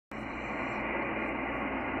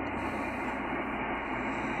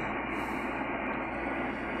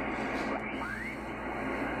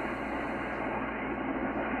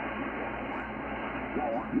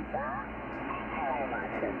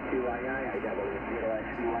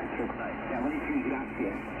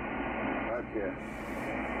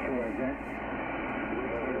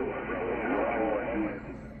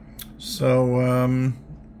So,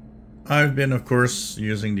 I've been, of course,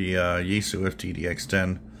 using the Yaesu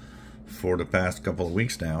FTDX10 for the past couple of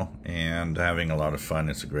weeks now, and having a lot of fun.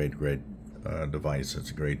 It's a great device.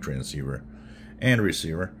 It's a great transceiver and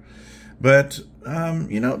receiver. But,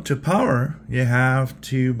 you know, to power, you have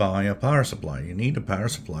to buy a power supply. You need a power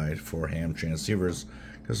supply for ham transceivers,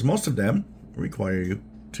 because most of them require you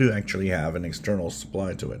to actually have an external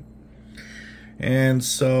supply to it. And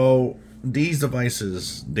so these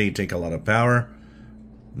devices, they take a lot of power,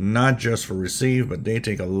 not just for receive, but they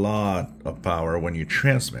take a lot of power when you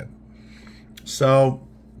transmit. So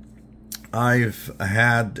I've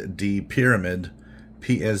had the Pyramid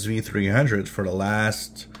PSV300 for the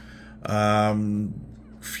last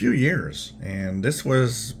few years, and this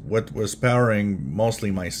was what was powering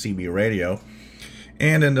mostly my CB radio,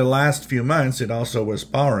 and in the last few months it also was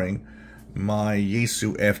powering my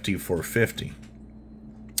Yaesu FT450.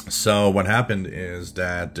 So what happened is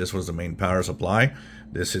that this was the main power supply.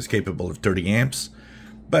 This is capable of 30 amps,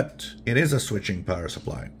 but it is a switching power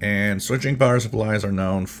supply, and switching power supplies are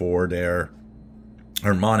known for their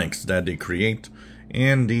harmonics that they create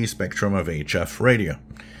in the spectrum of HF radio.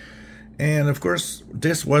 And of course,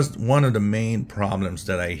 this was one of the main problems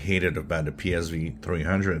that I hated about the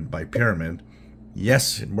PSV300 by Pyramid.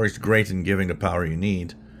 Yes, it works great in giving the power you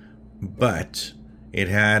need, but it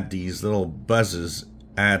had these little buzzes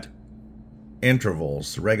at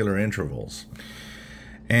intervals, regular intervals.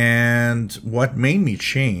 And what made me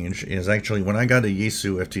change is actually when I got a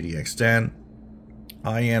Yaesu FTDX10,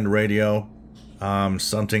 high-end radio,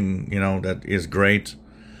 something, you know, that is great.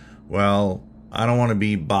 Well, I don't want to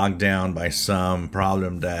be bogged down by some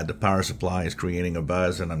problem that the power supply is creating a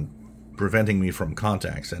buzz and preventing me from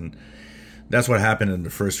contacts. And that's what happened in the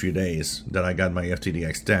first few days that I got my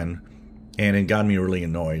FTDX10, and it got me really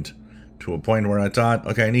annoyed to a point where I thought,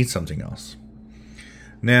 okay, I need something else.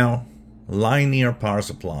 Now, linear power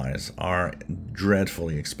supplies are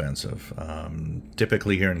dreadfully expensive.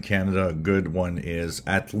 Typically here in Canada, a good one is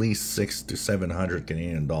at least $600 to $700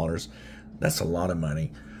 Canadian dollars. That's a lot of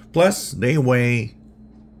money. Plus, they weigh,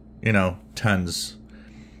 you know, tons.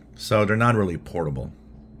 So they're not really portable.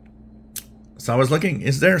 So I was looking,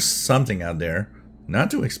 is there something out there,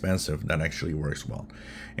 not too expensive, that actually works well?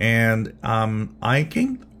 And I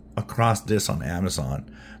came across this on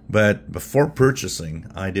Amazon. But before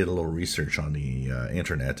purchasing, I did a little research on the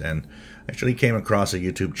internet and actually came across a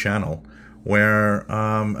YouTube channel where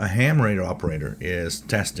a ham radio operator is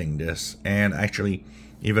testing this and actually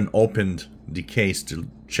even opened the case to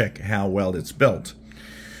check how well it's built.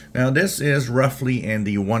 Now this is roughly in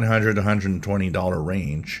the $100 to $120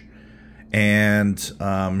 range, and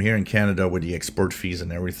here in Canada with the export fees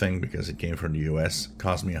and everything, because it came from the US,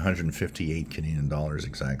 cost me 158 Canadian dollars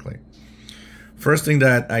exactly. First thing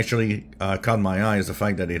that actually caught my eye is the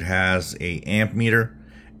fact that it has a amp meter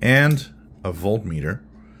and a voltmeter.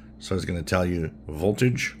 So it's going to tell you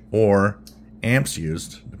voltage or amps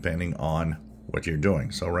used depending on what you're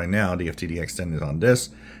doing. So right now the FTDX10 is on this,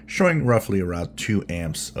 showing roughly around 2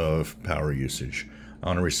 amps of power usage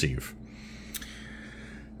on a receive.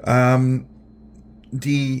 The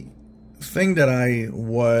thing that I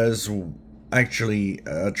was actually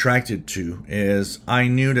attracted to is I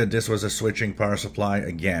knew that this was a switching power supply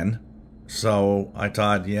again, so I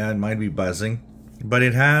thought, yeah, it might be buzzing, but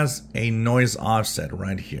it has a noise offset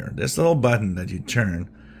right here. This little button that you turn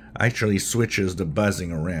actually switches the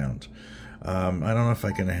buzzing around. I don't know if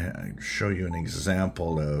I can show you an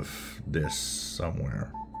example of this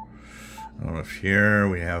somewhere. I don't know if here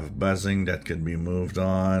we have buzzing that could be moved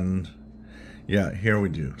on. Yeah, here we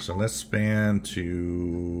do. So let's span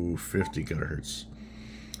to 50 kilohertz.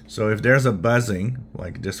 So if there's a buzzing,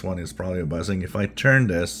 like this one is probably a buzzing, if I turn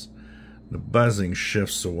this, the buzzing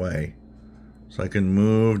shifts away. So I can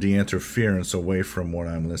move the interference away from what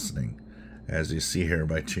I'm listening, as you see here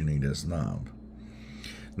by tuning this knob.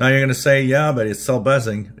 Now you're going to say, yeah, but it's still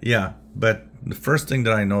buzzing. Yeah, but the first thing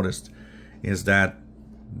that I noticed is that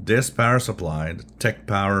this power supply, the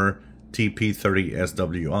Tekpower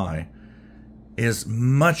TP30SWI, is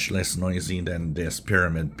much less noisy than this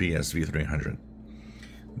Pyramid PSV300.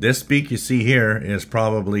 This peak you see here is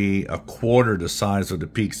probably a quarter the size of the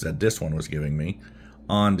peaks that this one was giving me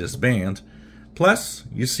on this band. Plus,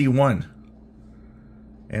 you see one,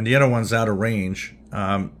 and the other one's out of range.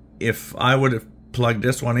 If I would have plugged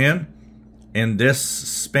this one in this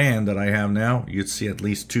span that I have now, you'd see at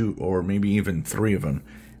least 2 or maybe even 3 of them.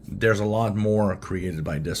 There's a lot more created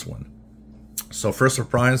by this one. So first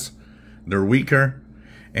surprise, they're weaker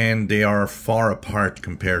and they are far apart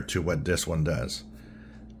compared to what this one does.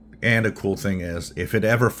 And the cool thing is, if it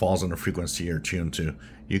ever falls on a frequency you're tuned to,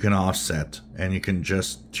 you can offset and you can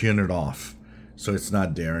just tune it off so it's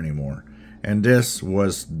not there anymore. And this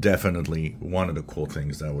was definitely one of the cool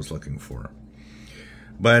things that I was looking for.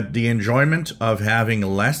 But the enjoyment of having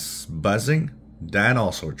less buzzing, that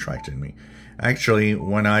also attracted me. Actually,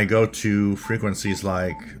 when I go to frequencies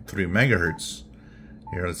like 3 megahertz,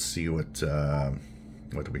 here, let's see what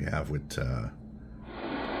do we have with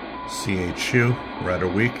CHU, rather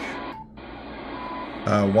weak.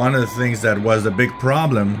 One of the things that was a big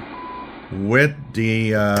problem with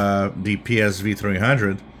the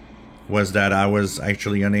PSV300 was that I was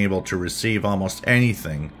actually unable to receive almost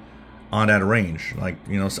anything on that range. Like,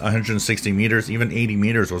 you know, 160 meters, even 80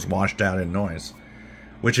 meters was washed out in noise,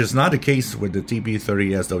 which is not the case with the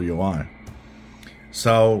TP30SWI.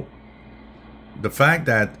 So the fact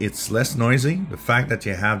that it's less noisy, the fact that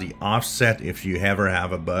you have the offset if you ever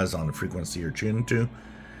have a buzz on the frequency you're tuned to,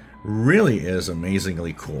 really is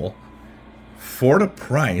amazingly cool. For the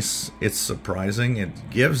price, it's surprising. It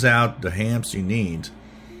gives out the amps you need.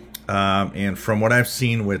 And from what I've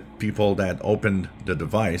seen with people that opened the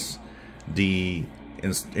device, the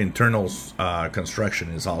internal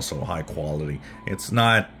construction is also high quality. It's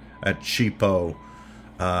not a cheapo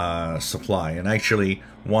supply. And actually,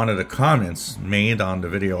 one of the comments made on the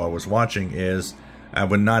video I was watching is, I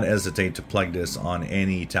would not hesitate to plug this on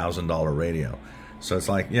any $1,000 radio. So it's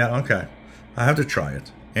like, yeah, okay, I have to try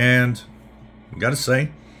it. And gotta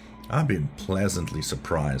say, I've been pleasantly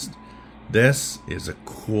surprised. This is a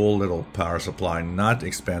cool little power supply, not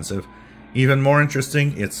expensive. Even more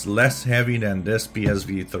interesting, it's less heavy than this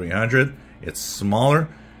PSV300. It's smaller,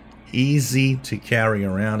 easy to carry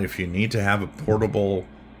around if you need to have a portable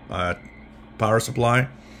power supply.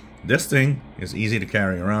 This thing is easy to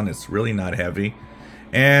carry around. It's really not heavy.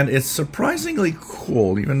 And it's surprisingly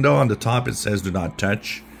cool, even though on the top it says do not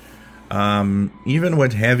touch. Even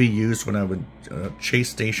with heavy use, when I would chase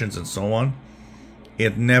stations and so on,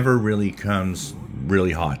 it never really comes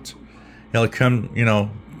really hot. It'll come, you know,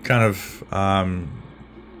 kind of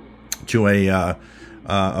to a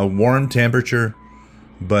warm temperature,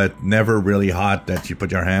 but never really hot that you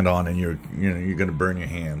put your hand on and you're gonna burn your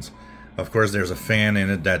hands. Of course, there's a fan in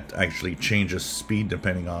it that actually changes speed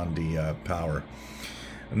depending on the power.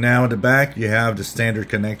 Now at the back you have the standard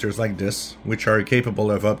connectors like this, which are capable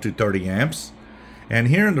of up to 30 amps. And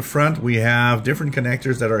here in the front we have different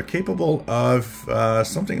connectors that are capable of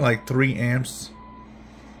something like 3 amps.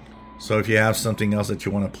 So if you have something else that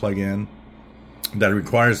you want to plug in that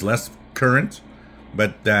requires less current,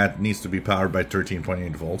 but that needs to be powered by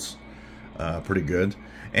 13.8 volts, pretty good.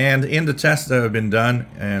 And in the tests that have been done,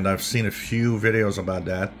 and I've seen a few videos about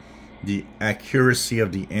that, the accuracy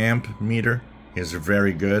of the amp meter is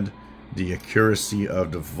very good. The accuracy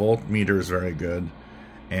of the voltmeter is very good.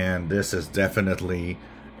 And this is definitely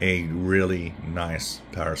a really nice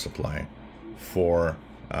power supply for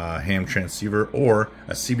a ham transceiver or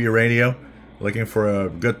a CB radio. Looking for a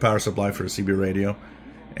good power supply for a CB radio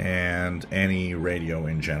and any radio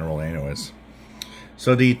in general anyways.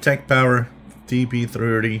 So the Tekpower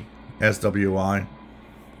TP30SWI,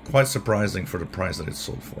 quite surprising for the price that it's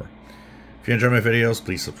sold for. If you enjoy my videos,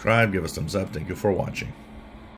 please subscribe, give us a thumbs up. Thank you for watching.